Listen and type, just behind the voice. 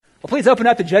Well, please open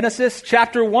up to Genesis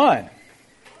chapter 1.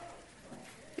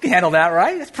 You can handle that,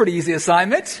 right? That's a pretty easy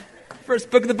assignment. First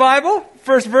book of the Bible,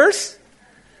 first verse.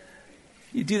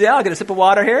 You do that, I'll get a sip of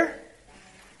water here.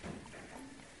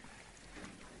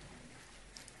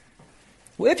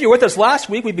 Well, if you were with us last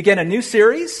week, we began a new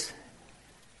series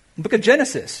in the book of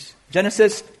Genesis.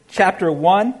 Genesis chapter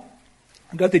 1.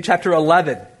 I'll go through chapter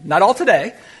 11. Not all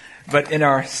today, but in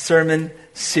our sermon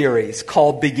series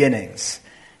called Beginnings.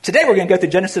 Today we're going to go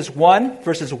through Genesis 1,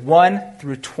 verses 1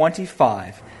 through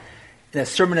 25, in a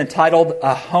sermon entitled,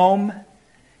 A Home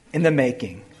in the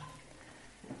Making.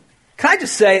 Can I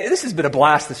just say, this has been a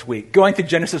blast this week, going through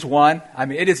Genesis 1. I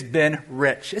mean, it has been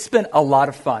rich. It's been a lot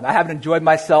of fun. I haven't enjoyed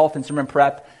myself in sermon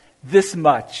prep this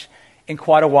much in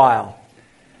quite a while.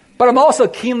 But I'm also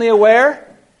keenly aware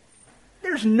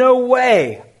there's no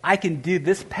way I can do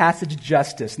this passage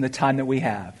justice in the time that we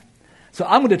have. So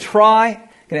I'm going to try.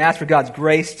 Going to ask for God's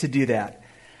grace to do that.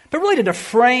 But really to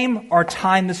frame our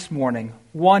time this morning,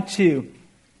 want to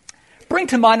bring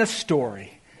to mind a story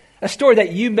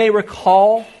that you may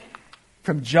recall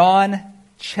from John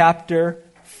chapter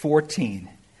 14.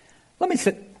 Let me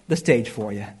set the stage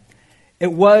for you.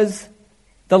 It was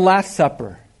the Last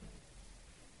Supper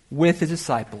with his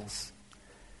disciples.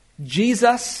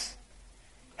 Jesus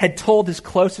had told his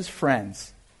closest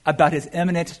friends about his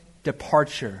imminent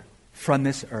departure from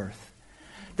this earth.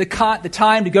 The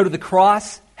time to go to the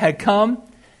cross had come,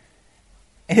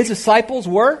 and his disciples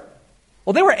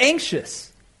they were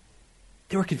anxious.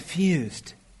 They were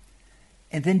confused.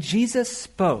 And then Jesus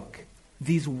spoke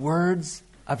these words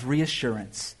of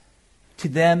reassurance to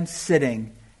them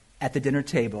sitting at the dinner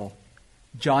table.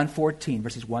 John 14,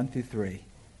 verses 1 through 3.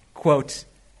 Quote,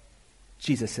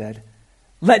 Jesus said,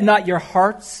 "Let not your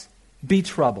hearts be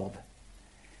troubled.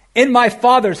 In my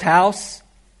Father's house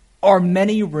are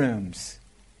many rooms.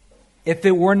 If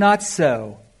it were not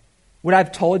so, would I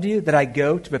have told you that I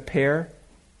go to prepare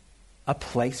a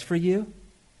place for you?"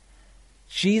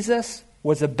 Jesus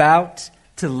was about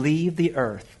to leave the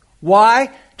earth. Why?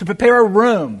 To prepare a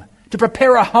room, to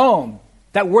prepare a home.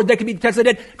 That word that can be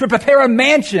translated, to prepare a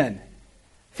mansion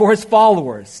for his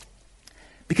followers.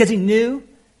 Because he knew,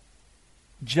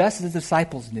 just as his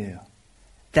disciples knew,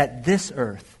 that this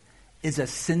earth is a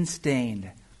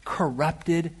sin-stained,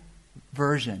 corrupted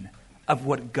version of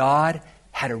what God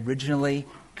had originally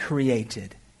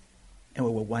created and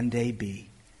what will one day be.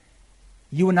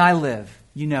 You and I live,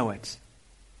 you know it,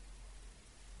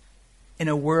 in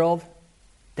a world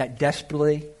that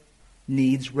desperately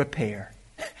needs repair.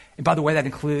 And by the way, that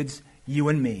includes you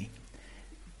and me.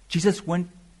 Jesus went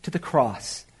to the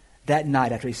cross that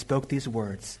night after he spoke these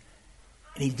words,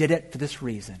 and he did it for this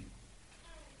reason.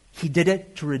 He did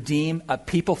it to redeem a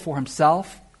people for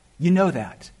himself. You know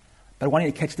that. But I want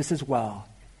you to catch this as well.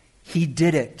 He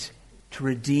did it to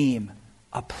redeem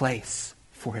a place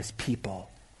for his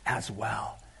people as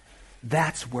well.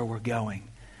 That's where we're going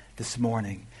this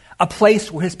morning. A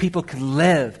place where his people could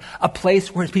live. A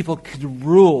place where his people could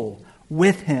rule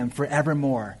with him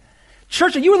forevermore.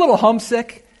 Church, are you a little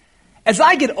homesick? As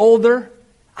I get older,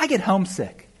 I get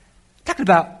homesick. I'm talking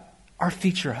about our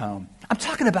future home. I'm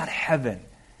talking about heaven.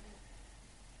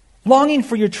 Longing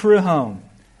for your true home.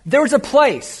 There is a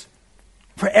place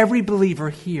for every believer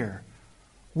here,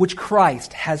 which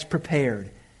Christ has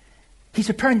prepared. He's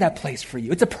preparing that place for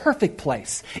you. It's a perfect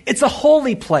place. It's a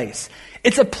holy place.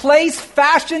 It's a place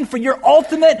fashioned for your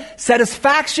ultimate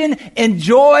satisfaction and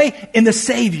joy in the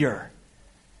Savior.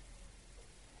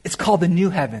 It's called the new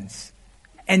heavens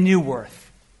and new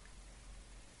earth.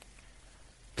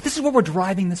 But this is where we're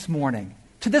driving this morning,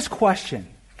 to this question.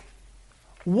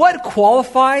 What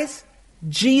qualifies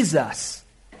Jesus?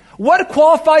 What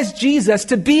qualifies Jesus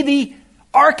to be the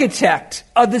architect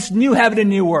of this new heaven and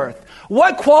new earth?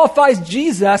 What qualifies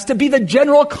Jesus to be the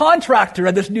general contractor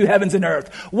of this new heavens and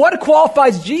earth? What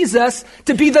qualifies Jesus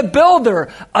to be the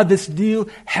builder of this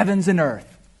new heavens and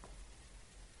earth?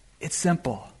 It's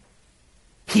simple.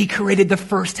 He created the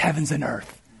first heavens and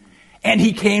earth, and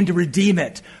he came to redeem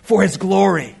it for his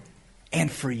glory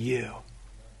and for you.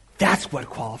 That's what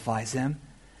qualifies him.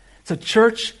 So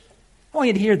church, I want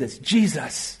you to hear this.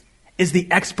 Jesus is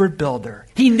the expert builder.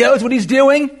 He knows what he's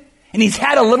doing, and he's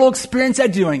had a little experience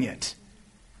at doing it.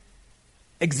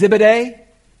 Exhibit A,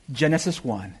 Genesis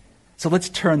 1. So let's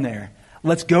turn there.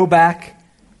 Let's go back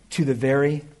to the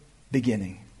very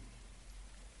beginning.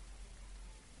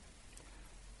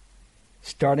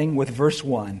 Starting with verse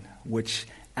 1, which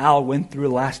Al went through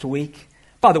last week.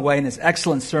 By the way, in his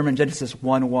excellent sermon, Genesis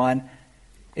 1:1,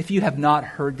 if you have not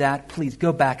heard that, please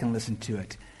go back and listen to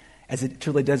it, as it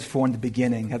truly does form the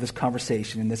beginning of this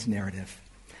conversation and this narrative.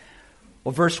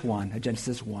 Well, verse 1 of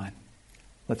Genesis 1.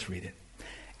 Let's read it.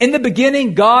 In the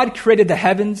beginning, God created the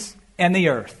heavens and the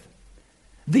earth.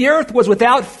 The earth was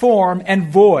without form and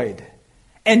void,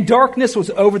 and darkness was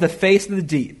over the face of the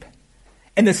deep.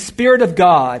 And the Spirit of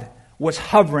God was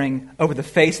hovering over the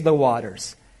face of the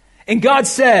waters. And God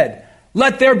said,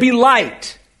 "Let there be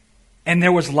light." And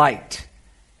there was light.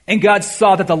 And God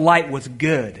saw that the light was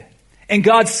good. And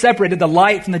God separated the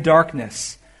light from the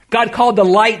darkness. God called the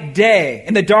light day,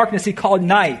 and the darkness he called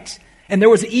night. And there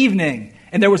was evening,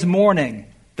 and there was morning,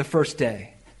 the first day.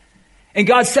 And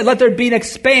God said, "Let there be an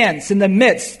expanse in the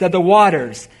midst of the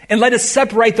waters, and let us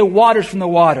separate the waters from the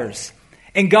waters."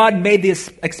 And God made this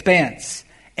expanse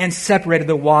and separated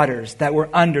the waters that were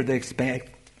under the expanse,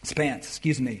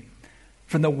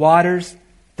 from the waters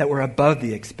that were above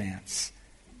the expanse.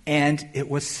 And it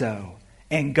was so.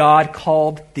 And God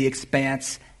called the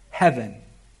expanse heaven,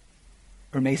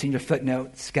 or maybe in your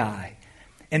footnote, sky.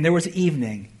 And there was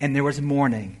evening, and there was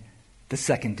morning, the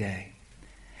second day.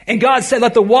 And God said,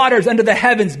 "Let the waters under the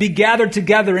heavens be gathered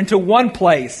together into one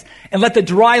place, and let the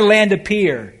dry land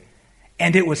appear."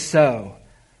 And it was so.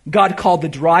 God called the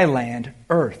dry land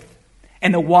earth,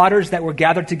 and the waters that were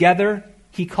gathered together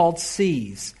he called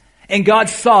seas. And God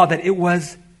saw that it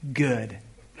was good.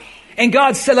 And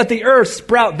God said, "Let the earth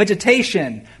sprout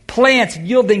vegetation, plants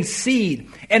yielding seed,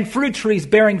 and fruit trees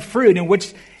bearing fruit, in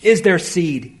which is their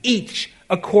seed, each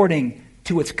according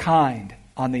to its kind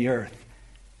on the earth."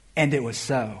 And it was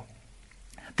so.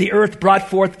 The earth brought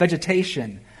forth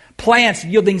vegetation, plants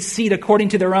yielding seed according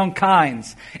to their own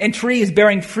kinds, and trees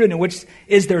bearing fruit, in which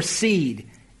is their seed,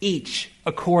 each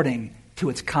according to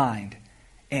its kind.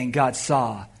 And God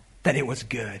saw that it was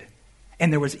good.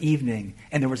 And there was evening,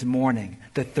 and there was morning,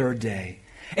 the third day.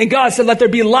 And God said, "Let there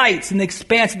be lights in the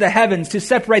expanse of the heavens to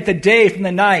separate the day from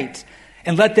the night,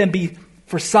 and let them be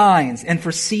for signs and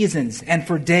for seasons and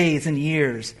for days and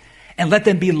years. And let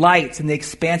them be lights in the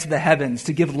expanse of the heavens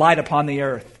to give light upon the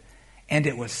earth." And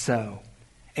it was so.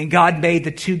 And God made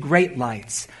the two great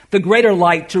lights, the greater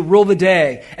light to rule the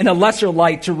day, and the lesser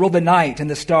light to rule the night and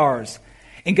the stars.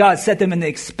 And God set them in the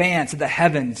expanse of the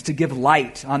heavens to give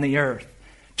light on the earth,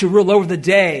 to rule over the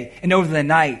day and over the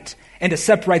night, and to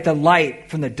separate the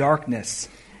light from the darkness.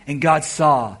 And God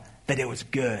saw that it was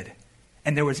good.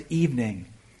 And there was evening,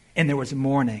 and there was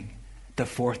morning, the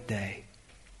fourth day.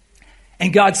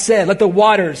 And God said, "Let the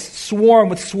waters swarm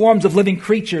with swarms of living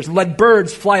creatures, and let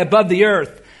birds fly above the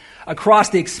earth across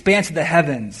the expanse of the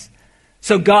heavens."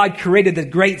 So God created the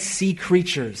great sea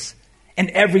creatures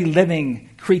and every living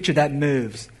creature that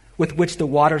moves, with which the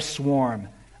waters swarm,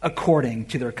 according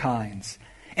to their kinds,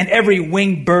 and every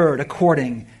winged bird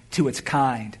according to its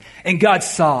kind. And God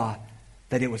saw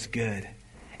that it was good.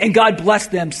 And God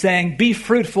blessed them, saying, "Be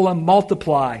fruitful and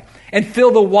multiply, and fill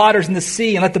the waters in the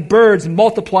sea, and let the birds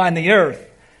multiply on the earth."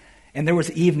 And there was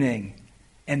evening,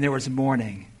 and there was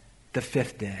morning, the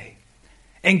fifth day.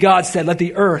 And God said, "Let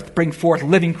the earth bring forth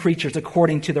living creatures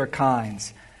according to their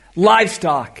kinds,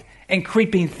 livestock and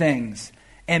creeping things,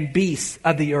 and beasts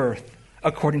of the earth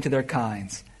according to their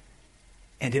kinds."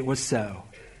 And it was so.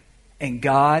 And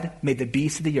God made the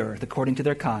beasts of the earth according to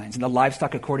their kinds, and the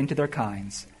livestock according to their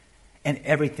kinds, and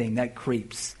everything that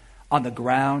creeps on the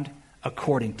ground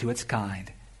according to its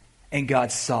kind. And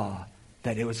God saw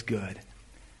that it was good.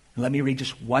 Let me read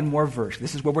just one more verse.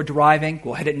 This is where we're driving.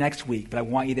 We'll hit it next week, but I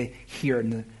want you to hear it in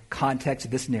the context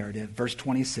of this narrative. Verse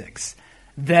 26.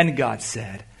 Then God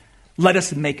said, "Let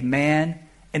us make man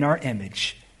in our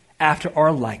image, after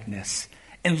our likeness,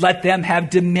 and let them have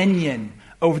dominion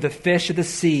over the fish of the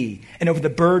sea, and over the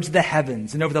birds of the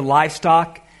heavens, and over the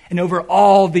livestock, and over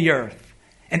all the earth,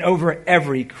 and over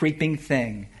every creeping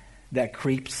thing that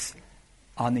creeps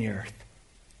on the earth."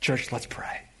 Church, let's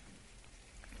pray.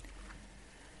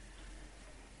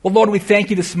 Well, Lord, we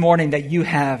thank you this morning that you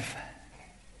have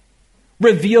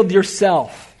revealed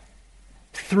yourself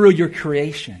through your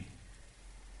creation.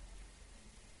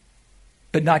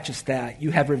 But not just that,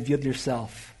 you have revealed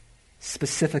yourself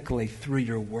specifically through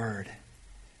your word.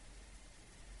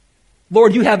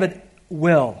 Lord, you have a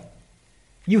will.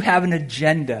 You have an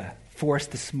agenda for us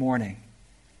this morning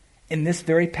in this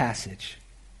very passage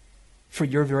for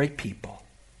your very people.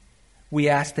 We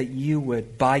ask that you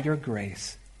would, by your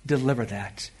grace, deliver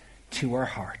that to our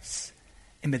hearts.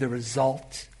 And may the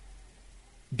result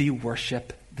be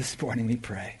worship this morning, we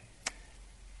pray.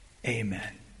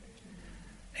 Amen.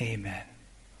 Amen.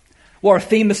 Well, our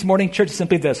theme this morning, church, is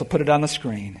simply this. I'll put it on the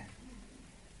screen.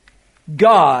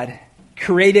 God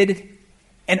created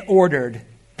and ordered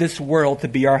this world to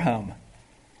be our home.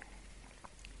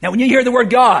 Now, when you hear the word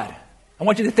God, I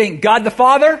want you to think God the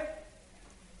Father.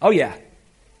 Oh, yeah.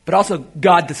 But also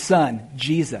God the Son,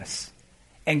 Jesus,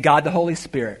 and God the Holy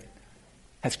Spirit.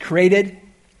 has created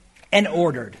and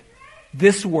ordered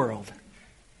this world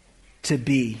to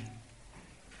be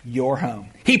your home.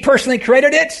 He personally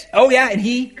created it. Oh yeah, and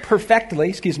he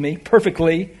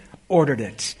perfectly ordered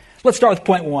it. Let's start with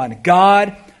point one.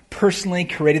 God personally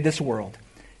created this world.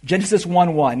 Genesis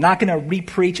 1:1. Not going to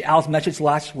re-preach Al's message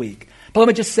last week. But let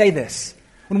me just say this.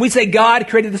 When we say God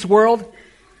created this world,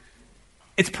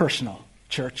 it's personal,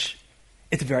 church.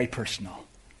 It's very personal.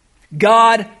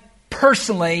 God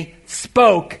personally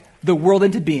spoke the world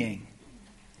into being.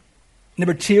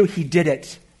 Number two, he did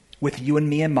it with you and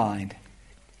me in mind.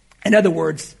 In other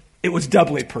words, it was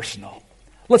doubly personal.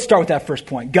 Let's start with that first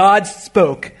point. God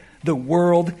spoke the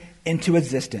world into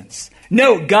existence.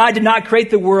 No, God did not create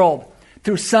the world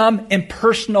through some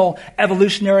impersonal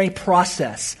evolutionary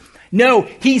process. No,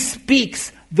 he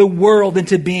speaks the world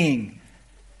into being.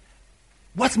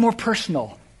 What's more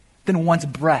personal than one's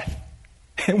breath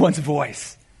and one's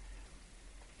voice?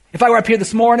 If I were up here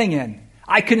this morning and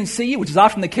I couldn't see you, which is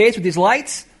often the case with these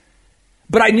lights,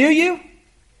 but I knew you,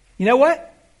 you know what?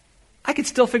 I could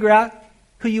still figure out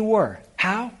who you were.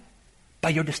 How? By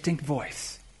your distinct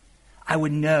voice. I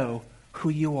would know who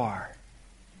you are.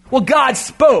 Well, God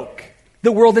spoke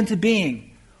the world into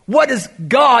being. What does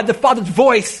God, the Father's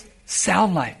voice,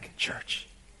 sound like, church?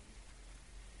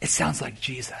 It sounds like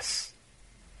Jesus.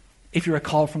 If you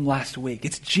recall from last week,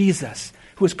 it's Jesus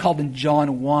who is called in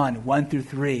John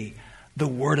 1:1-3, the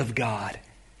Word of God.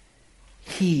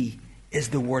 He is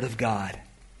the Word of God.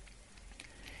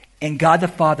 And God the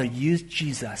Father used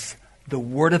Jesus, the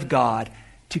Word of God,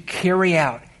 to carry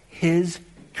out his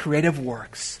creative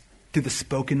works through the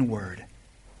spoken word.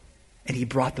 And he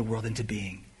brought the world into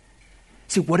being.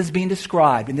 See, what is being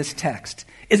described in this text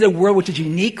is a world which is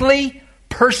uniquely,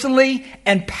 personally,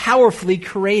 and powerfully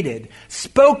created,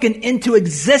 spoken into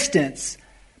existence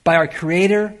by our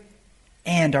Creator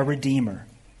and our Redeemer.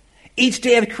 Each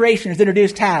day of creation is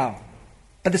introduced how?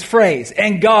 By this phrase,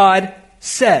 and God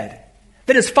said.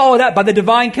 That is followed up by the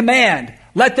divine command,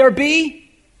 let there be,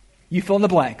 you fill in the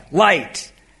blank,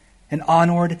 light, and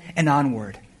onward and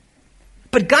onward.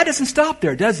 But God doesn't stop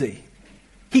there, does he?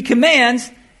 He commands,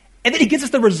 and then he gives us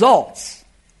the results.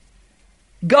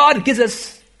 God gives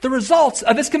us the results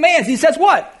of his commands. He says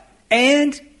what?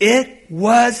 And it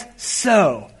was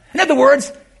so. In other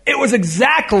words, it was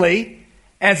exactly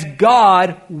as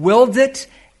God willed it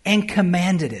and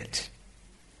commanded it.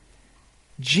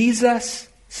 Jesus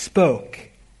spoke,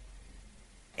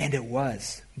 and it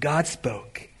was. God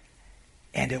spoke,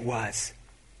 and it was.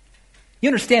 You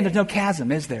understand there's no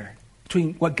chasm, is there,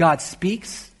 between what God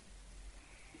speaks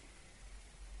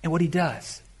and what he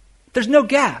does? There's no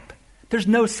gap. There's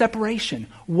no separation.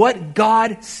 What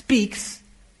God speaks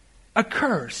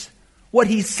occurs. What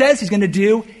he says he's going to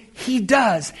do, he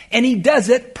does, and he does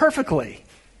it perfectly.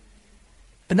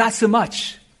 But not so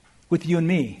much with you and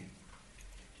me,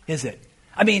 is it?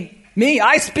 I mean, me,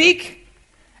 I speak,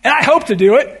 and I hope to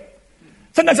do it.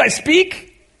 Sometimes I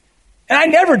speak, and I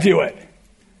never do it.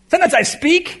 Sometimes I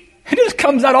speak, and it just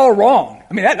comes out all wrong.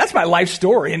 I mean, that's my life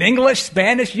story. In English,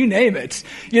 Spanish, you name it.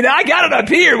 You know, I got it up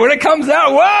here. When it comes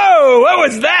out, whoa, what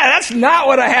was that? That's not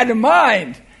what I had in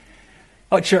mind.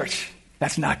 Oh, church,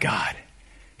 that's not God.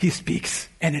 He speaks,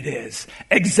 and it is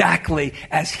exactly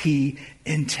as he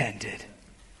intended.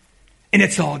 And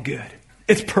it's all good.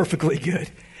 It's perfectly good.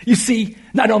 You see,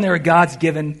 not only God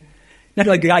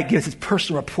gives his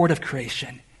personal report of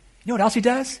creation. You know what else he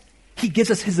does? He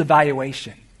gives us his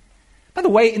evaluation. By the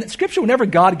way, in the scripture, whenever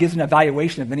God gives an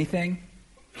evaluation of anything,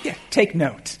 take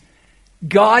note.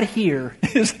 God here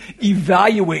is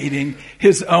evaluating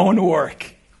his own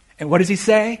work. And what does he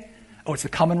say? Oh, it's a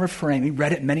common refrain. We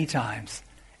read it many times.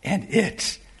 And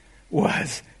it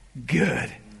was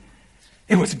good.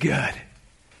 It was good.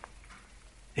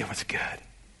 It was good.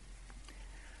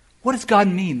 What does God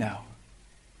mean, though,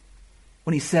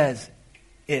 when he says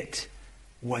it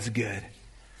was good?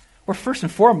 Well, first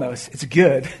and foremost, it's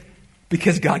good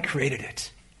because God created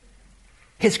it.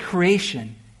 His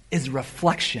creation is a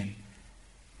reflection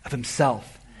of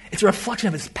himself. It's a reflection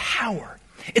of his power.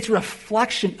 It's a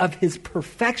reflection of his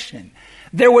perfection.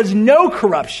 There was no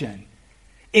corruption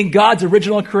in God's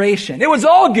original creation. It was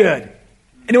all good,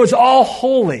 and it was all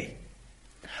holy.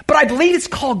 But I believe it's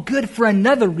called good for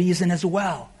another reason as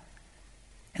well.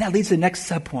 And that leads to the next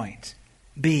subpoint.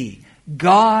 B,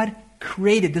 God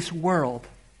created this world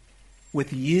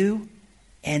with you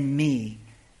and me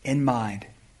in mind.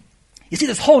 You see,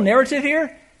 this whole narrative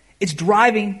here, it's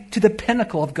driving to the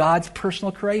pinnacle of God's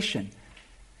personal creation.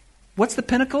 What's the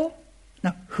pinnacle?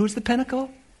 Now, who's the pinnacle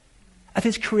of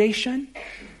his creation?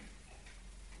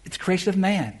 It's creation of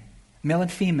man, male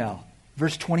and female.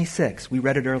 Verse 26, we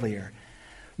read it earlier.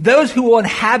 those who will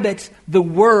inhabit the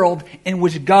world in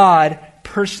which God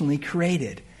personally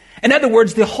created. In other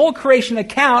words, the whole creation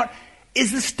account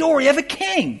is the story of a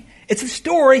king. It's a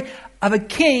story of a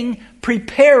king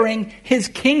preparing his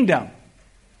kingdom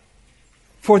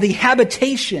for the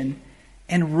habitation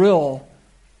and rule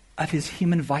of his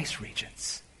human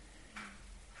vice-regents.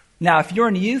 Now, if you're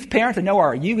a youth parent, I know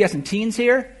our youth, we have some teens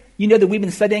here, you know that we've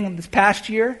been studying this past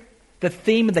year the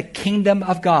theme of the kingdom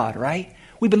of God, right?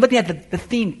 We've been looking at the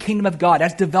theme, kingdom of God,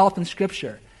 as developed in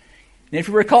Scripture. And if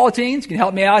you recall, teens, you can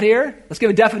help me out here. Let's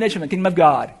give a definition of the kingdom of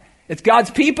God. It's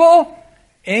God's people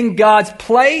in God's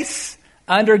place,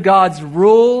 under God's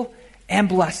rule and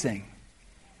blessing.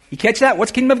 You catch that?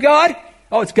 What's kingdom of God?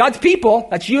 Oh, it's God's people.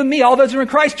 That's you and me, all those who are in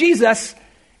Christ Jesus,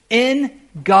 in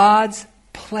God's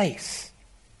place.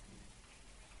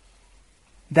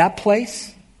 That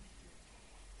place,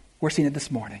 we're seeing it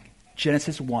this morning.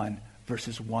 Genesis 1,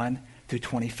 verses 1 through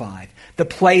 25. The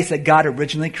place that God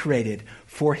originally created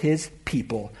for his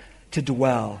people to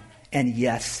dwell and,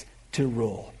 yes, to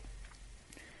rule.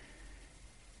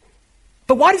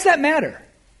 But why does that matter?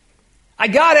 I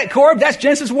got it, Corb. That's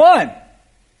Genesis 1.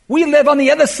 We live on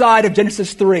the other side of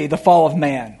Genesis 3, the fall of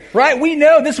man. Right? We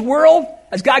know this world,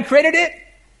 as God created it,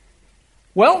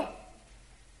 well,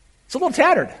 it's a little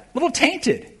tattered, a little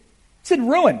tainted. It's in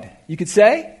ruined, you could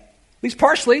say. At least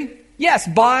partially, yes,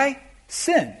 by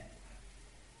sin.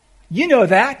 You know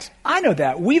that. I know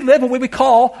that. We live in what we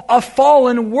call a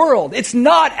fallen world. It's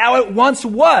not how it once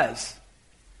was.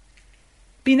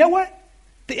 But you know what?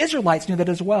 The Israelites knew that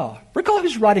as well. Recall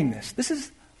who's writing this. This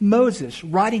is Moses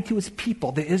writing to his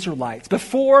people, the Israelites,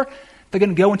 before they're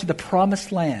going to go into the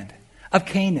promised land of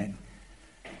Canaan.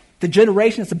 The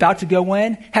generation that's about to go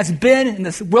in has been in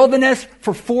this wilderness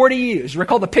for 40 years.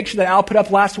 Recall the picture that Al put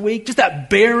up last week? Just that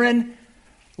barren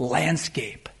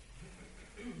landscape.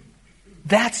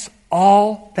 That's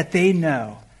all that they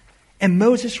know. And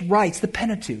Moses writes the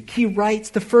Pentateuch. He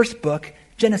writes the first book,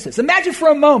 Genesis. Imagine for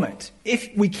a moment, if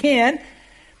we can,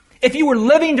 if you were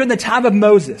living during the time of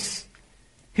Moses,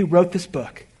 who wrote this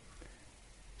book,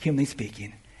 humanly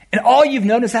speaking, and all you've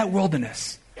known is that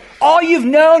wilderness. All you've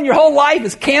known your whole life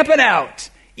is camping out,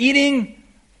 eating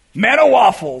manna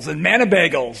waffles and manna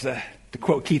bagels, to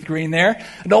quote Keith Green there,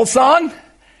 an old song.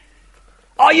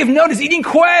 All you've known is eating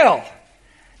quail.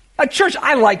 At church,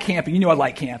 I like camping. You know I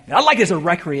like camping. I like it as a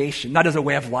recreation, not as a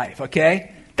way of life,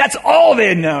 okay? That's all they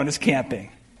had known is camping.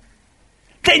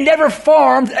 They never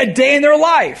farmed a day in their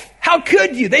life. How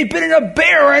could you? They've been in a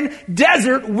barren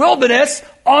desert wilderness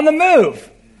on the move.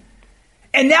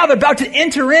 And now they're about to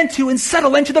enter into and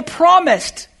settle into the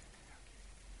promised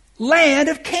land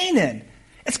of Canaan.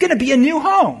 It's going to be a new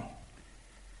home.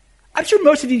 I'm sure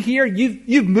most of you here,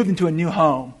 you've moved into a new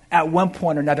home at one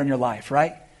point or another in your life,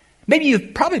 right? Maybe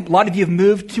a lot of you have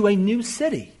moved to a new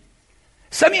city.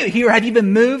 Some of you here have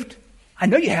even moved, I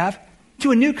know you have,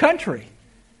 to a new country.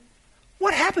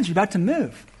 What happens when you're about to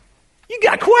move? You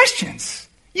got questions.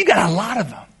 You got a lot of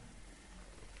them.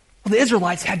 Well, the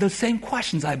Israelites had those same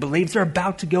questions, I believe. They're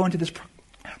about to go into this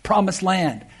promised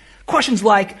land. Questions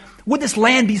like, would this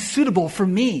land be suitable for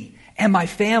me and my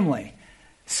family?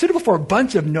 Suitable for a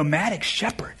bunch of nomadic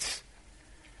shepherds?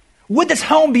 Would this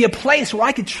home be a place where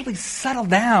I could truly settle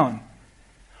down?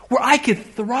 Where I could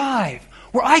thrive?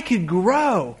 Where I could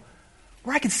grow?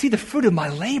 Where I could see the fruit of my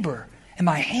labor in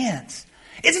my hands?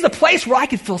 Is this a place where I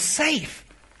could feel safe?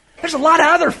 There's a lot of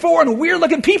other foreign,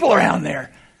 weird-looking people around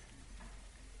there.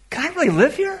 Can I really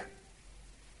live here?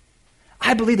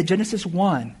 I believe that Genesis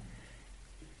 1,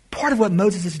 part of what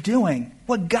Moses is doing,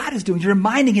 what God is doing, is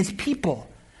reminding his people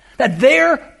that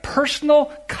their personal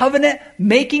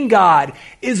covenant-making God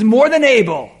is more than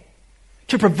able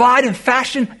to provide and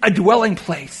fashion a dwelling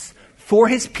place for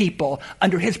his people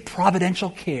under his providential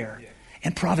care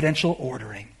and providential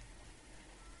ordering.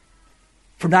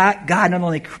 For God not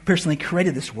only personally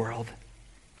created this world,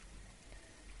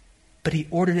 but he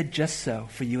ordered it just so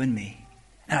for you and me.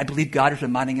 And I believe God is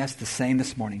reminding us the same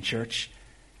this morning, church.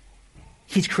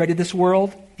 He's created this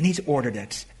world, and he's ordered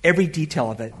it, every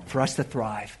detail of it, for us to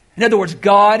thrive. In other words,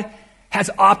 God has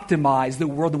optimized the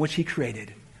world in which he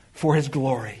created for his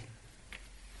glory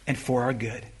and for our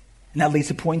good. And that leads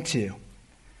to point 2,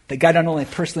 that God not only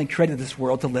personally created this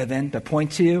world to live in, but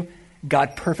point 2,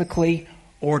 God perfectly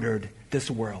ordered this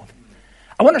world.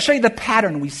 I want to show you the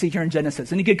pattern we see here in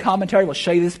Genesis. Any good commentary will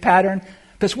show you this pattern,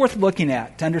 but it's worth looking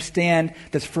at to understand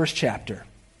this first chapter.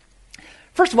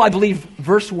 First of all, I believe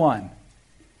verse 1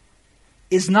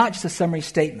 is not just a summary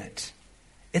statement.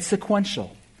 It's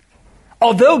sequential.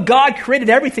 Although God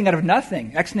created everything out of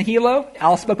nothing, ex nihilo,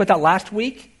 Al spoke about that last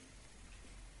week,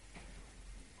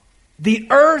 the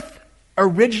earth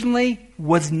originally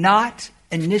was not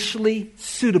initially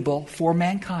suitable for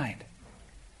mankind.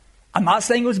 I'm not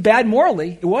saying it was bad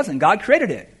morally. It wasn't. God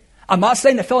created it. I'm not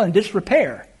saying it fell in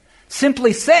disrepair.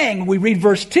 Simply saying, we read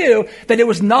verse 2, that it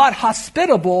was not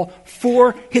hospitable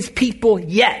for his people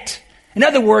yet. In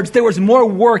other words, there was more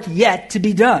work yet to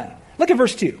be done. Look at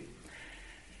verse 2.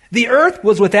 The earth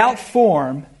was without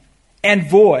form and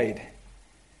void,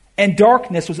 and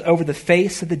darkness was over the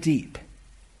face of the deep.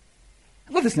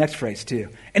 I love this next phrase too.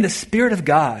 And the Spirit of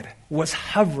God was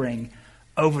hovering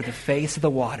over the face of the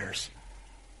waters.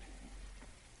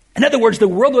 In other words, the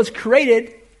world was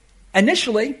created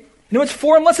initially, and it was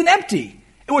formless and empty.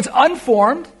 It was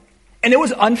unformed, and it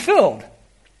was unfilled.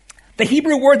 The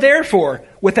Hebrew word there for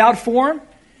without form,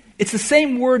 it's the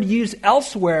same word used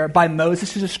elsewhere by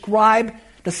Moses to describe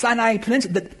the Sinai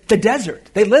Peninsula, the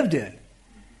desert they lived in.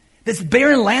 This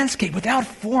barren landscape without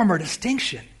form or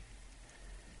distinction.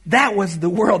 That was the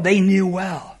world they knew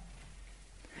well.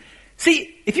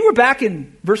 See, if you were back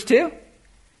in verse 2,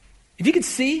 if you could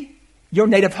see your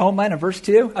native homeland in verse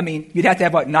 2, I mean, you'd have to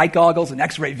have night goggles and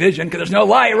x-ray vision because there's no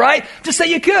light, right? Just say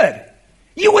you could.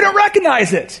 You wouldn't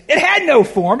recognize it. It had no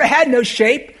form. It had no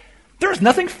shape. There was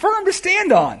nothing firm to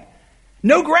stand on.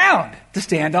 No ground to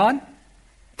stand on.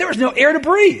 There was no air to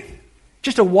breathe.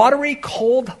 Just a watery,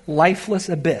 cold, lifeless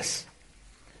abyss.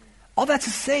 All that to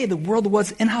say, the world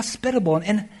was inhospitable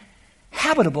and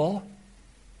inhabitable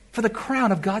for the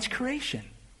crown of God's creation.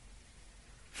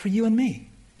 For you and me,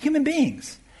 human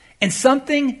beings. And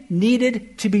something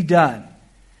needed to be done.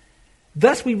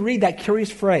 Thus we read that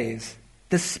curious phrase,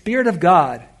 the Spirit of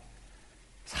God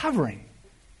is hovering.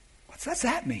 What does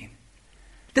that mean?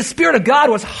 The Spirit of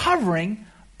God was hovering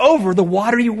over the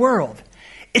watery world.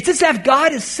 It's as if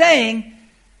God is saying,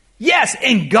 yes,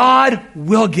 and God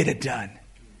will get it done.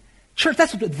 Church,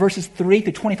 that's what verses 3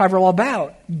 through 25 are all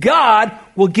about. God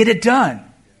will get it done.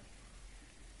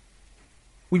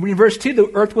 We read in verse 2,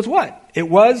 the earth was what? It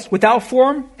was without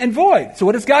form and void. So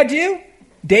what does God do?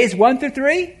 Days 1 through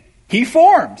 3, he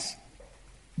forms.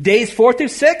 Days 4 through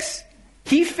 6,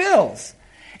 he fills.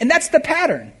 And that's the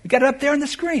pattern. We got it up there on the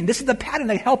screen. This is the pattern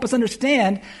that helps us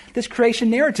understand this creation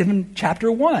narrative in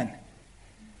chapter 1.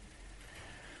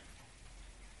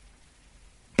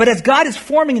 But as God is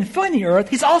forming and filling the earth,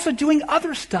 he's also doing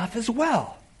other stuff as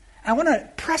well. I want to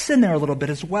press in there a little bit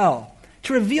as well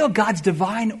to reveal God's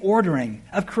divine ordering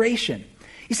of creation.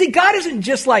 You see, God isn't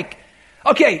just like,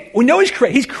 okay, we know he's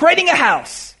creating a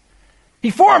house.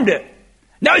 He formed it.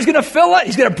 Now he's going to fill it.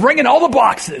 He's going to bring in all the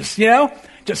boxes,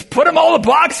 Just put all the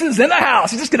boxes in the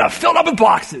house. He's just going to fill it up with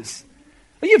boxes.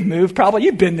 Well, you've moved probably.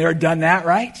 You've been there, done that,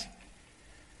 right?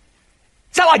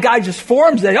 It's not like God just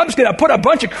forms it. I'm just going to put a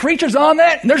bunch of creatures on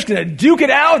that, and they're just going to duke it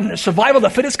out in a survival of the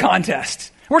fittest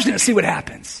contest. We're just going to see what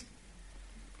happens.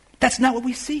 That's not what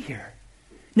we see here.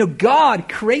 No, God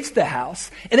creates the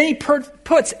house, and then he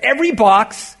puts every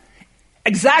box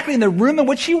exactly in the room in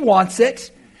which he wants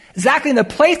it, exactly in the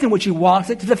place in which he wants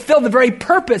it, to fulfill the very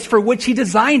purpose for which he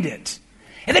designed it.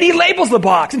 And then he labels the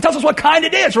box and tells us what kind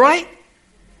it is, right?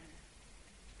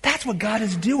 That's what God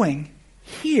is doing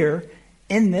here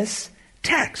in this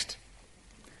text.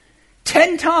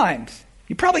 10 times,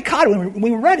 you probably caught it when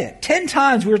we read it. 10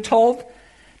 times we were told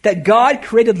that God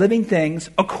created living things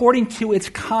according to its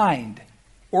kind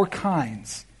or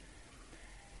kinds.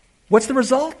 What's the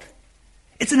result?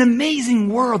 It's an amazing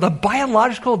world of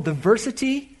biological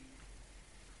diversity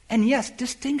and, yes,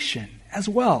 distinction as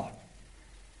well.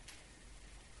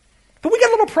 But we got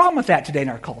a little problem with that today in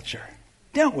our culture,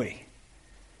 don't we?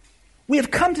 We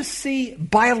have come to see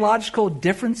biological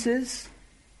differences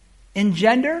in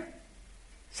gender,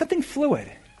 something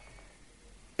fluid.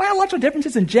 Biological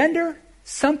differences in gender,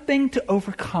 something to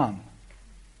overcome.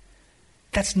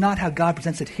 That's not how God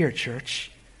presents it here,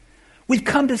 church. We've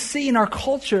come to see in our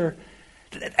culture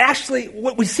that actually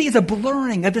what we see is a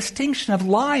blurring, a distinction of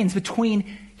lines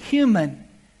between human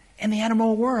and the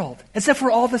animal world. As if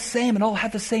we're all the same and all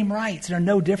have the same rights and are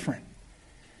no different.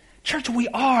 Church, we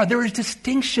are. There is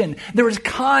distinction. There is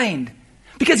kind.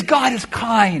 Because God is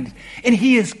kind and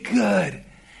he is good.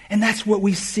 And that's what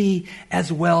we see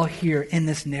as well here in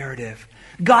this narrative.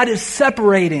 God is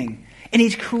separating and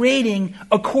he's creating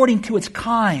according to its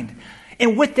kind.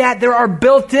 And with that, there are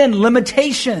built-in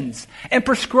limitations and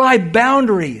prescribed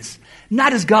boundaries.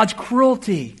 Not as God's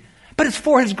cruelty, but it's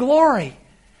for his glory.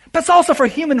 But it's also for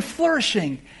human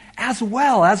flourishing as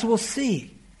well, as we'll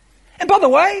see. And by the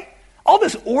way, all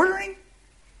this ordering,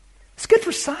 it's good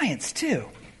for science too.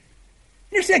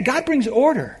 You understand, God brings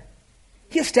order.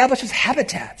 He establishes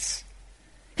habitats.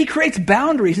 He creates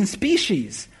boundaries and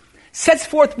species, sets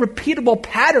forth repeatable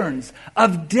patterns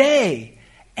of day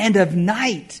and of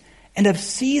night and of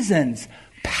seasons,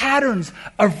 patterns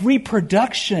of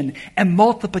reproduction and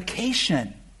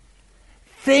multiplication.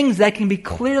 Things that can be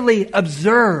clearly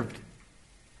observed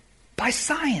by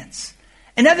science.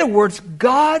 In other words,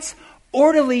 God's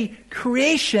orderly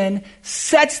creation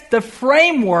sets the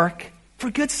framework for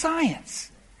good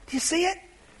science. Do you see it?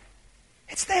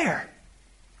 It's there.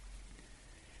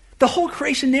 The whole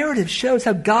creation narrative shows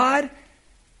how God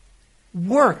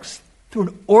works through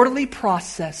an orderly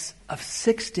process of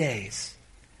 6 days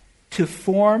to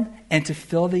form and to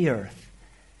fill the earth.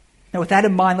 Now, with that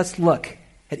in mind, let's look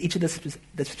at each of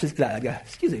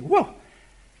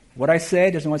What I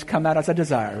say doesn't always come out as I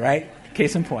desire, right?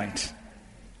 Case in point.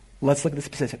 Let's look at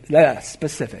the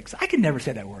specifics. I can never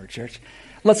say that word, church.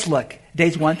 Let's look.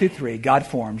 Days 1 through 3, God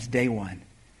forms, day 1.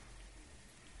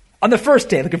 On the first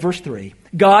day, look at verse 3.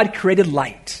 God created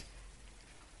light.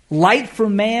 Light for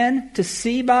man to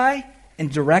see by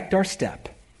and direct our step.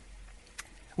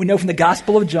 We know from the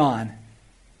Gospel of John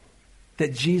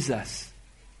that Jesus,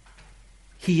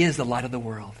 he is the light of the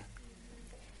world,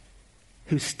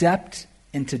 who stepped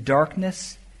into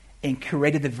darkness and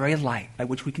created the very light by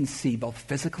which we can see both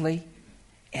physically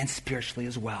and spiritually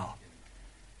as well.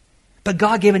 But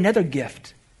God gave another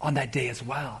gift on that day as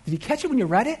well. Did you catch it when you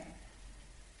read it?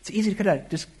 It's easy to kind of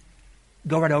just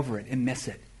go right over it and miss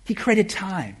it. He created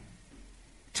time.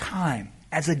 Time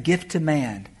as a gift to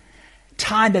man.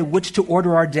 Time by which to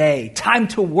order our day. Time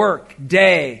to work,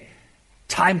 day.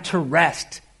 Time to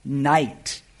rest,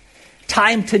 night.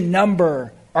 Time to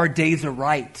number our days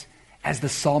aright, as the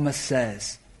psalmist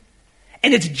says.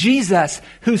 And it's Jesus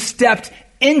who stepped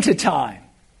into time,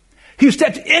 who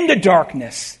stepped into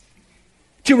darkness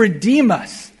to redeem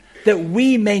us, that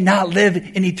we may not live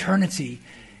in eternity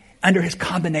under his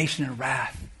condemnation and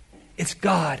wrath. It's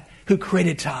God who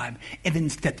created time and then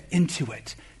stepped into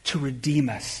it to redeem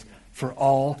us for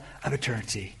all of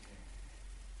eternity.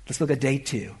 Let's look at day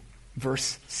 2,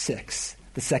 verse 6,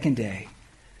 the second day.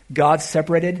 God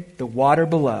separated the water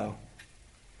below,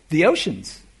 the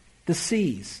oceans, the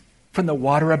seas, from the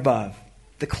water above,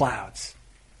 the clouds.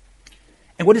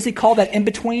 And what does he call that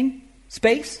in-between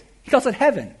space? He calls it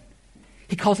heaven.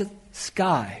 He calls it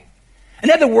sky. In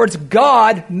other words,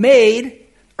 God made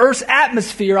Earth's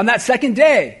atmosphere on that second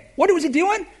day. What was he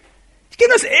doing? He's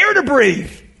giving us air to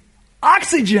breathe,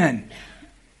 oxygen,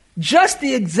 just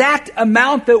the exact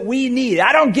amount that we need.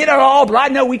 I don't get it all, but I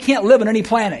know we can't live on any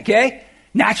planet, okay?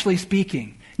 Naturally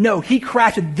speaking. No, he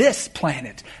crafted this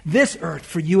planet, this earth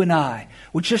for you and I,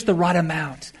 with just the right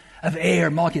amount of air,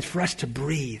 molecules for us to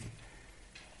breathe.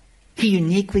 He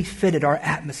uniquely fitted our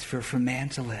atmosphere for man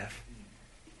to live.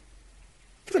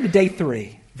 Look at day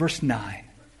 3, verse 9.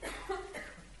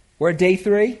 We're at day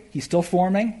 3. He's still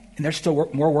forming, and there's still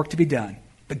more work to be done.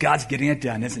 But God's getting it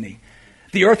done, isn't he?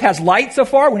 The earth has light so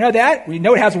far. We know that. We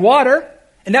know it has water.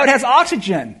 And now it has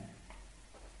oxygen.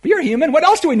 But you're human. What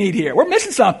else do we need here? We're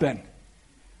missing something.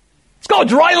 It's called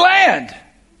dry land.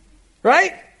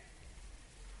 Right?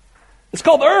 It's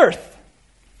called earth.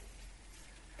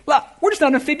 Well, we're just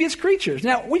not amphibious creatures.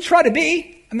 Now, we try to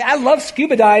be. I love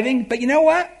scuba diving, but you know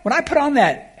what? When I put on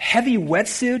that heavy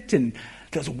wetsuit and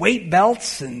those weight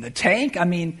belts and the tank,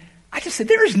 I just said,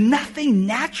 there is nothing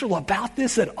natural about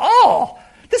this at all.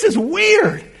 This is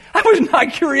weird. I was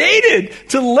not created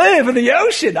to live in the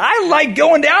ocean. I like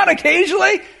going down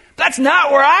occasionally. That's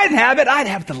not where I'd have it. I'd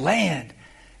have the land.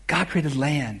 God created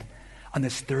land on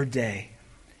this third day.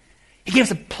 He gave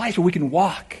us a place where we can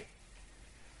walk.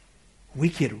 We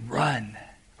can run.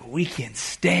 We can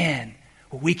stand.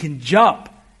 We can jump.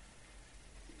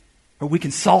 Or we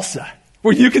can salsa.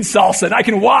 Or you can salsa and I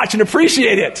can watch and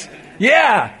appreciate it.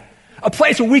 Yeah. A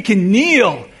place where we can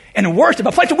kneel and worship.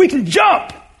 A place where we can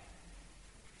jump.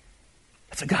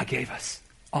 That's what God gave us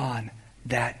on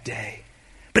that day.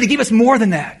 But he gave us more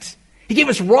than that. He gave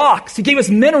us rocks. He gave us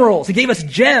minerals. He gave us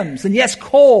gems. And yes,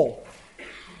 coal.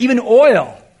 Even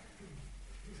oil.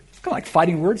 It's kind of like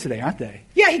fighting words today, aren't they?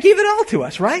 Yeah, he gave it all to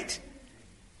us, right?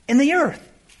 In the earth.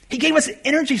 He gave us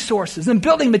energy sources and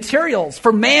building materials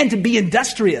for man to be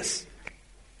industrious.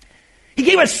 He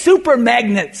gave us super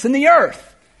magnets in the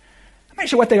earth. I'm not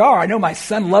sure what they are. I know my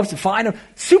son loves to find them.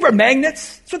 Super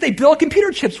magnets. That's what they build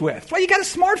computer chips with. That's why you got a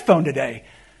smartphone today.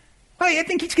 Well, I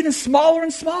think he's getting smaller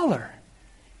and smaller.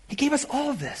 He gave us all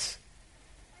of this.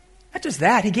 Not just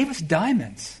that. He gave us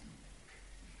diamonds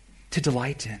to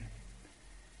delight in.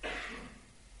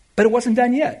 But it wasn't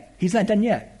done yet. He's not done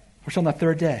yet. We're still on the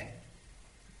third day.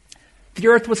 The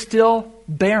earth was still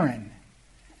barren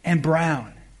and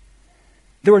brown.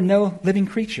 There were no living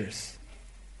creatures.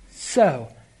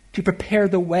 So, to prepare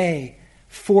the way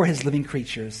for his living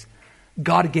creatures,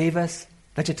 God gave us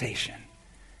vegetation.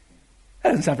 That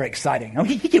doesn't sound very exciting. No,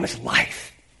 he gave us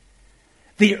life.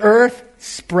 The earth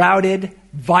sprouted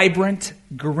vibrant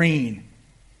green.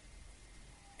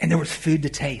 And there was food to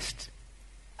taste.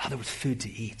 Oh, there was food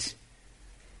to eat.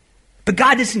 But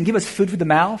God didn't give us food for the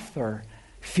mouth or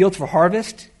fields for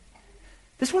harvest.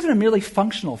 This wasn't a merely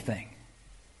functional thing.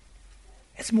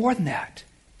 It's more than that.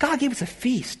 God gave us a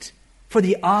feast for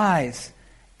the eyes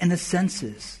and the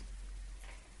senses. You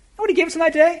know what he gave us on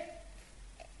that day?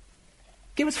 He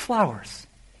gave us flowers.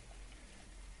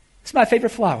 This is my favorite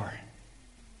flower.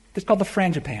 It's called the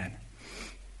frangipane.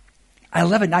 I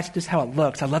love it not just how it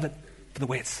looks. I love it for the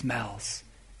way it smells,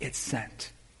 its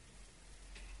scent.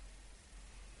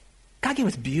 God gave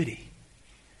us beauty.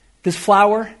 This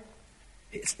flower,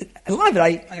 I love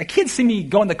it. My kids see me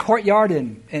go in the courtyard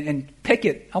and pick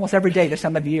it almost every day this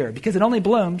time of year because it only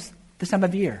blooms this time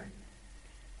of year.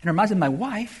 And it reminds me of my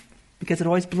wife because it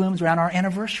always blooms around our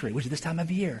anniversary, which is this time of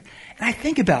year. And I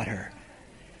think about her.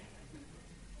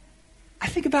 I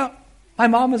think about my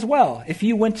mom as well. If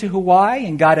you went to Hawaii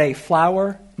and got a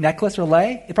flower necklace or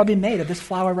lei, it's probably made of this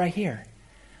flower right here.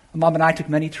 My mom and I took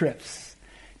many trips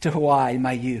to Hawaii in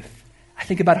my youth. I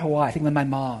think about Hawaii. I think about my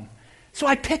mom. So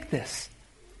I picked this.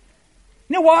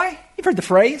 You know why? You've heard the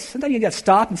phrase. Sometimes you got to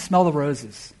stop and smell the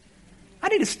roses. I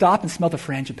need to stop and smell the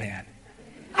frangipane.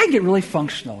 I can get really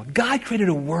functional. God created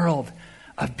a world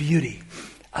of beauty,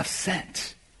 of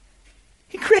scent.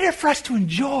 He created it for us to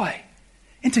enjoy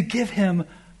and to give him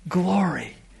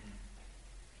glory.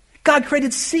 God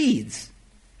created seeds.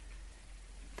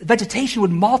 The vegetation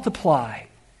would multiply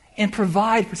and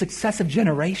provide for successive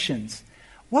generations.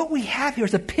 What we have here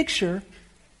is a picture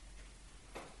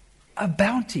of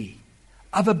bounty,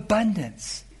 of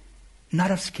abundance,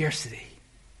 not of scarcity.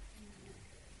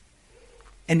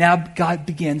 And now God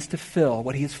begins to fill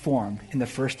what he has formed in the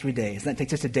first 3 days. And that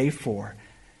takes us to day 4,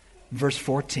 verse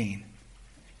 14.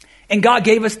 And God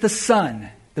gave us the sun,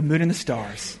 the moon, and the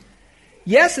stars.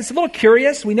 Yes, it's a little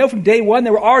curious. We know from day 1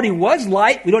 there already was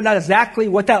light. We don't know exactly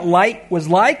what that light was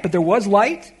like, but there was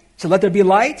light. So let there be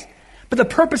light. But the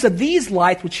purpose of these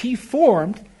lights, which he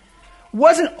formed,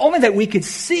 wasn't only that we could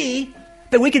see,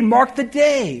 that we could mark the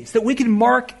days, that we could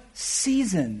mark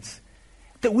seasons,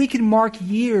 that we could mark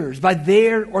years by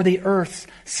their or the earth's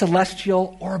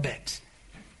celestial orbit.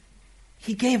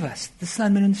 He gave us the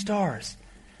sun, moon, and stars.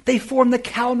 They form the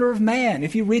calendar of man.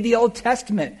 If you read the Old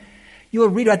Testament, you will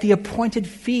read about the appointed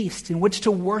feast in which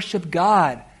to worship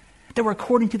God that were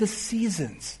according to the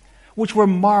seasons, which were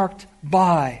marked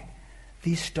by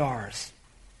these stars.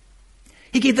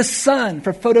 He gave the sun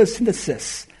for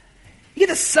photosynthesis. He gave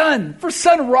the sun for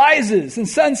sunrises and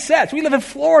sunsets. We live in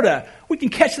Florida. We can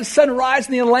catch the sunrise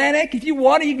in the Atlantic. If you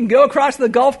want to, you can go across the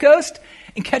Gulf Coast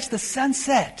and catch the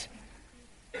sunset.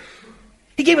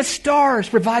 He gave us stars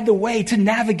to provide the way to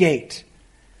navigate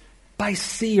by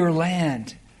sea or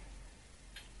land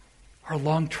or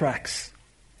long treks.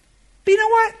 But you know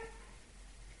what?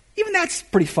 Even that's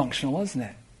pretty functional, isn't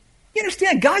it? You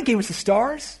understand, God gave us the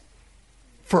stars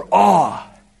for awe.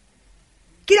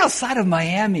 Get outside of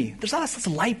Miami. There's all this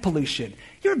light pollution.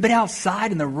 You ever been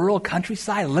outside in the rural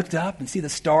countryside and looked up and see the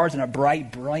stars in a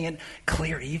bright, brilliant,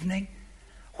 clear evening?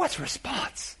 What's the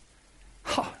response?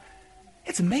 Oh,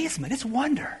 it's amazement. It's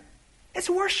wonder. It's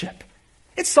worship.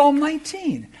 It's Psalm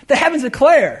 19. The heavens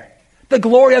declare the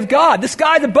glory of God. The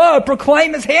skies above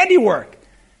proclaim his handiwork.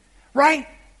 Right?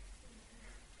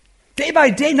 Day by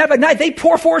day, night by night, they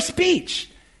pour forth speech.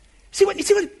 You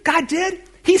see what God did?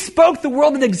 He spoke the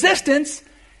world into existence,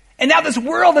 and now this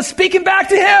world is speaking back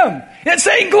to him. And it's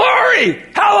saying, glory,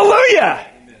 hallelujah,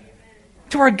 amen,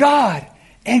 to our God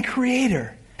and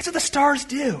Creator. That's what the stars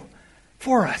do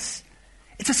for us.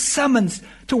 It's a summons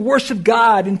to worship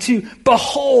God and to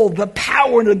behold the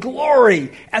power and the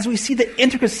glory as we see the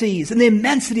intricacies and the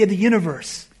immensity of the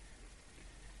universe.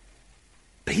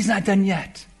 But he's not done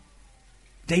yet.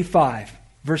 Day 5,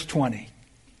 verse 20.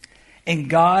 And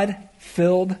God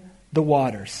filled the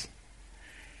waters.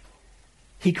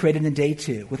 He created in day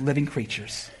 2 with living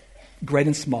creatures, great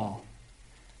and small.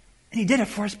 And he did it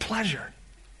for his pleasure.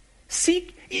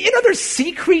 There's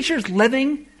sea creatures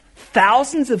living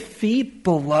thousands of feet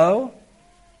below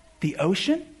the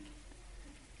ocean.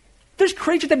 There's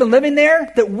creatures that have been living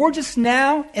there that we're just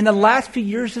now, in the last few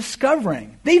years,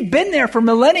 discovering. They've been there for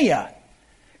millennia.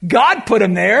 God put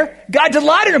them there. God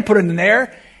delighted in putting them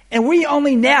there. And we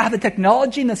only now have the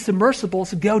technology and the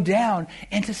submersibles to go down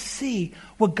and to see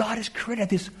what God has created at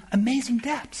these amazing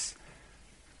depths,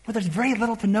 where there's very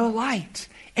little to no light.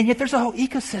 And yet there's a whole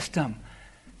ecosystem.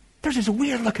 There's this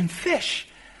weird-looking fish.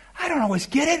 I don't always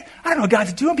get it. I don't know what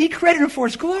God's doing, but he created them for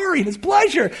his glory and his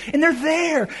pleasure. And they're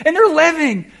there, and they're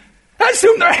living. I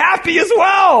assume they're happy as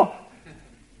well.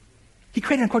 He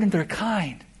created according to their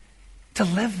kind to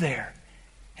live there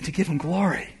and to give him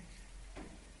glory.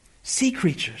 Sea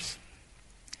creatures.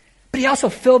 But he also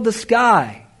filled the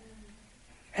sky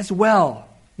as well,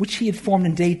 which he had formed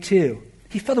in day 2.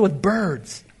 He filled it with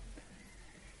birds.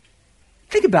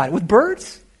 Think about it. With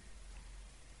birds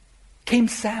came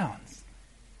sounds.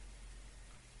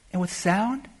 And with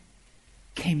sound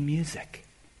came music.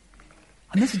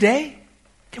 On this day,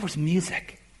 there was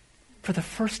music. For the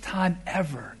first time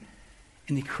ever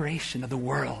in the creation of the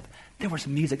world, there was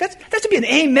music. That should be an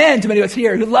amen to many of us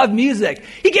here who love music.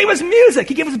 He gave us music.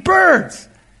 He gave us birds.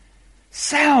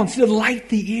 Sounds to delight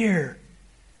the ear.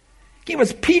 He gave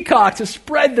us peacocks to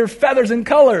spread their feathers and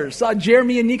colors. Saw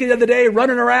Jeremy and Nika the other day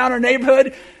running around our neighborhood.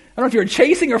 I don't know if you were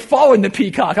chasing or following the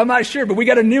peacock. I'm not sure, but we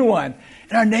got a new one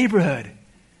in our neighborhood.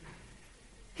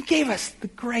 He gave us the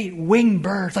great winged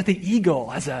birds like the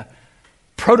eagle as a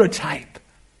prototype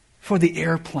for the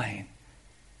airplane.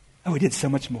 Oh, he did so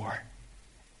much more.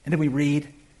 And then we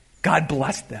read, God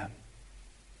blessed them,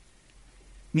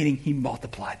 meaning he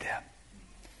multiplied them.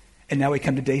 And now we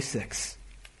come to day 6.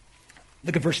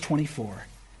 Look at verse 24.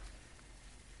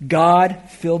 God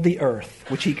filled the earth,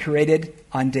 which he created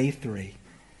on day 3.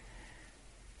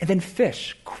 And then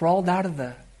fish crawled out of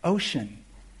the ocean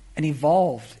and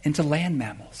evolved into land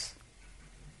mammals.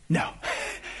 No,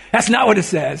 that's not what it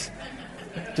says.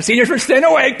 The seniors were staying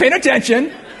awake, paying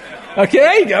attention.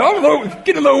 Okay, getting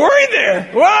a little worried there.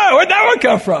 Whoa, where'd that one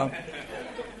come from?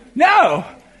 No,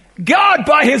 God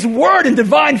by his word and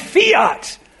divine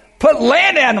fiat put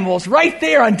land animals right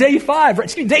there on day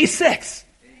 6,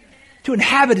 to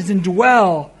inhabit and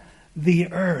dwell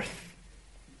the earth.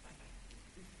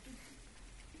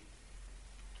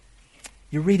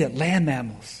 You read it, land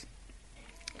mammals,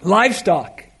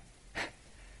 livestock,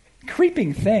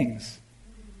 creeping things.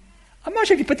 I'm not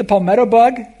sure if you put the palmetto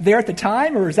bug there at the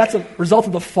time, or is that a result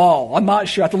of the fall? I'm not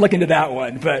sure. I have to look into that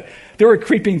one. But there were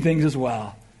creeping things as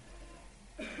well.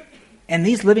 And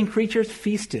these living creatures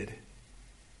feasted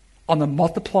on the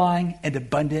multiplying and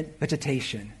abundant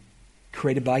vegetation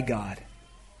created by God.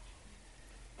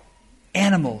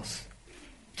 Animals.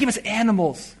 He gave us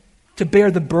animals to bear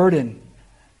the burden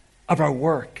of our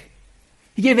work.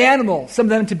 He gave animals, some of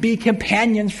them to be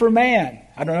companions for man.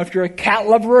 I don't know if you're a cat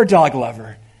lover or a dog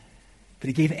lover, but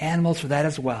he gave animals for that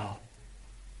as well.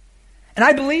 And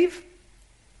I believe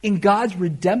in God's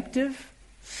redemptive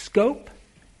scope,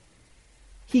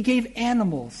 he gave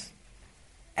animals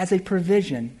as a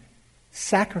provision,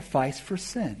 sacrifice for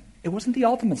sin. It wasn't the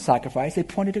ultimate sacrifice. They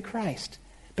pointed to Christ.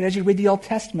 But as you read the Old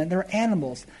Testament, there are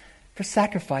animals for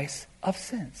sacrifice of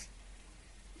sins.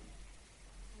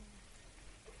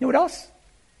 You know what else?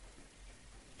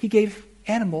 He gave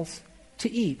animals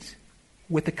to eat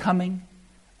with the coming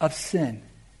of sin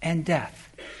and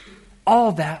death.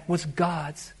 All that was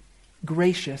God's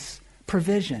gracious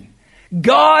provision.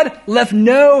 God left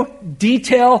no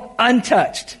detail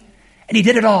untouched, and he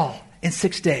did it all in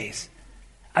 6 days.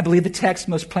 I believe the text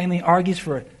most plainly argues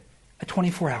for a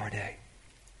 24-hour day.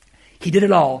 He did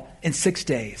it all in 6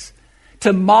 days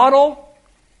to model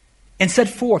and set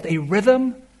forth a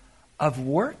rhythm of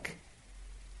work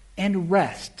and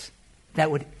rest that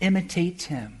would imitate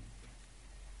him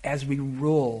as we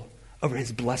rule over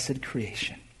his blessed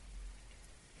creation.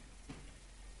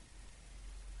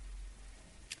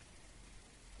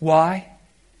 Why?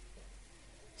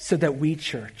 So that we,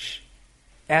 church,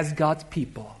 as God's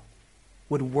people,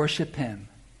 would worship him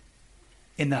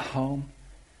in the home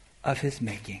of his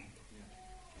making.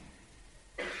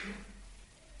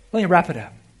 Let me wrap it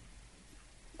up.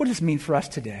 What does this mean for us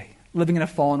today, living in a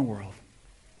fallen world?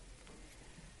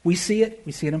 We see it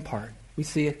in part. We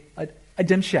see a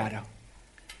dim shadow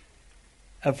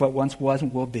of what once was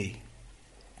and will be.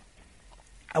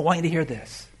 I want you to hear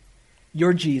this.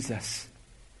 Your Jesus,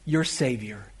 your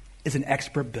Savior, is an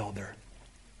expert builder.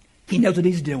 He knows what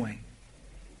he's doing.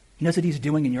 He knows what he's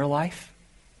doing in your life.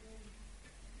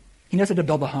 He knows how to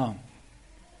build a home.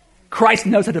 Christ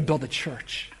knows how to build a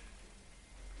church.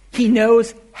 He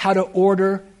knows how to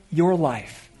order your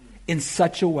life in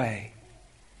such a way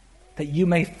that you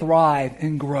may thrive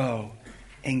and grow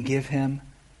and give him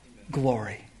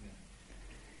glory.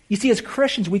 You see, as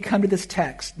Christians, we come to this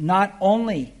text not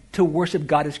only to worship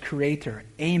God as creator.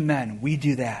 Amen. We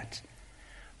do that.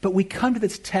 But we come to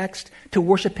this text to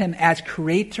worship him as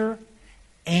creator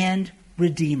and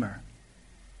redeemer.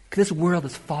 Because this world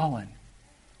is fallen.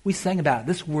 We sang about it.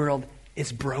 This world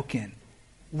is broken.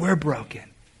 We're broken.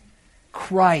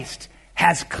 Christ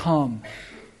has come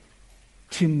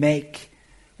to make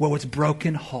what was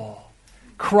broken whole.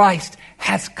 Christ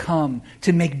has come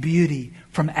to make beauty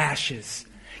from ashes.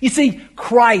 You see,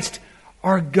 Christ,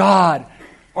 our God,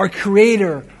 our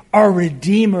Creator, our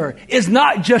Redeemer, is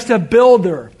not just a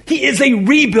builder. He is a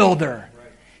rebuilder.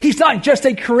 He's not just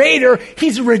a creator.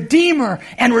 He's a redeemer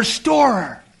and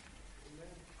restorer.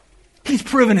 He's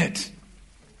proven it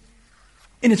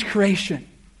in his creation,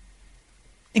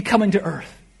 in coming to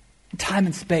earth, in time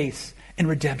and space, in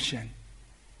redemption.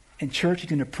 And church, he's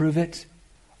going to prove it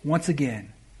once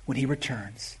again when he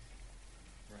returns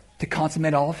to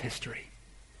consummate all of history,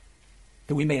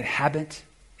 that we may inhabit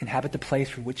the place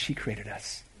for which he created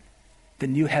us, the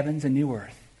new heavens and new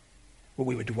earth, where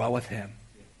we would dwell with him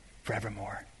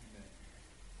forevermore.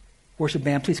 Worship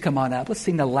band, please come on up. Let's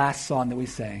sing the last song that we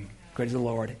sang, Great is the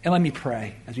Lord. And let me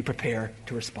pray as we prepare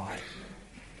to respond.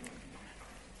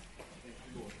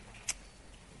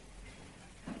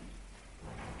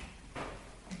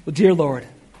 Well, dear Lord,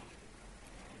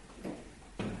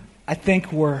 I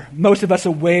think we're most of us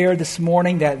aware this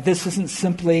morning that this isn't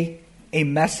simply a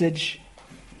message,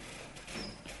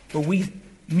 but we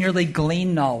merely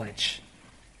glean knowledge.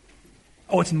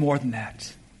 Oh, it's more than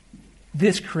that.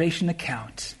 This creation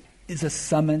account is a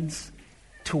summons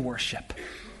to worship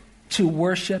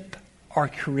our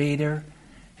Creator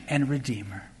and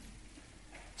Redeemer.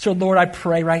 So, Lord, I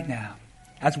pray right now,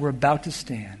 as we're about to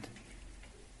stand,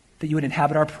 that you would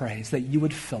inhabit our praise, that you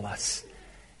would fill us,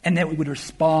 and that we would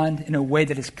respond in a way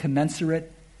that is commensurate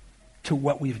to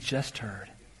what we've just heard.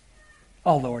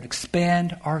 Oh, Lord,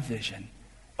 expand our vision,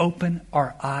 open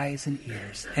our eyes and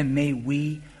ears, and may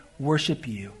we worship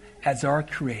you as our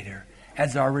Creator,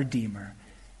 as our Redeemer,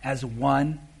 as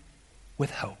one with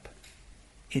hope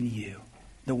in you,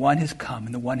 the one who's come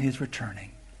and the one who's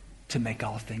returning to make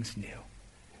all things new.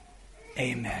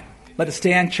 Amen. Let us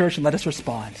stand, church, and let us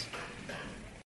respond.